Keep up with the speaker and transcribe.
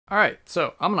All right,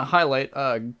 so I'm gonna highlight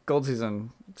Gold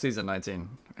Season 19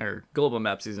 or Global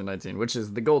Map Season 19, which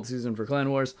is the gold season for Clan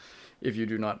Wars. If you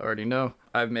do not already know,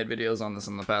 I've made videos on this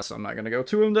in the past, so I'm not gonna go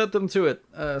too in depth into it.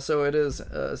 So it is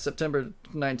September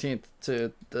 19th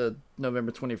to the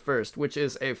November 21st, which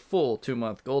is a full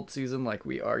 2-month gold season like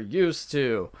we are used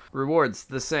to. Rewards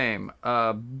the same.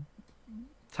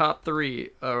 Top 3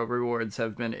 rewards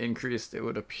have been increased, it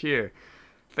would appear.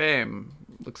 Fame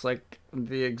looks like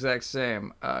the exact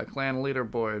same. Clan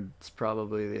leaderboard's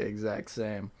probably the exact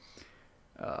same.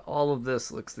 All of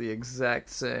this looks the exact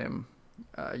same.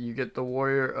 You get the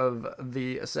Warrior of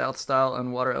the South style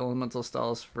and Water Elemental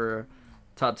styles for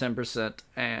top 10%,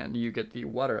 and you get the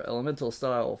Water Elemental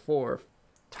style for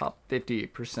top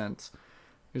 50%.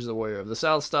 Here's the Warrior of the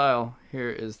South style. Here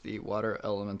is the Water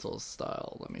Elemental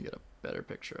style. Let me get a better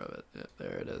picture of it. Yeah,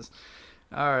 there it is.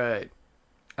 All right.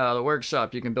 The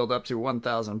workshop, you can build up to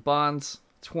 1,000 bonds,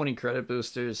 20 credit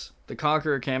boosters. The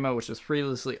Conqueror camo, which was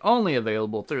previously only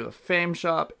available through the Fame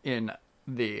shop in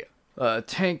the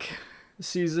tank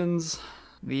seasons.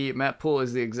 The map pool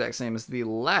is the exact same as the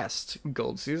last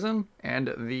gold season,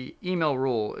 and the email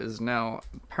rule is now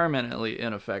permanently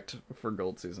in effect for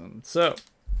gold season. So,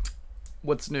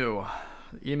 what's new?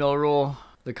 The email rule,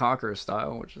 the Conqueror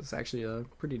style, which is actually a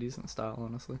pretty decent style,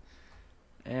 honestly,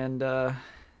 and the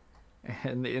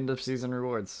end of season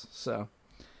rewards. So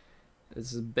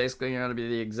this is basically going to be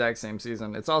the exact same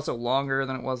season. It's also longer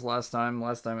than it was last time.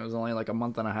 Last time it was only like a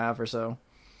month and a half or so.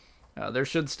 There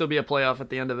should still be a playoff at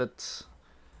the end of it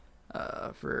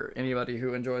for anybody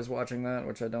who enjoys watching that,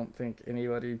 which I don't think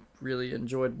anybody really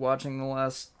enjoyed watching the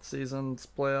last season's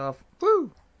playoff.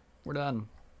 Woo! We're done.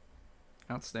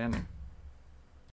 Outstanding.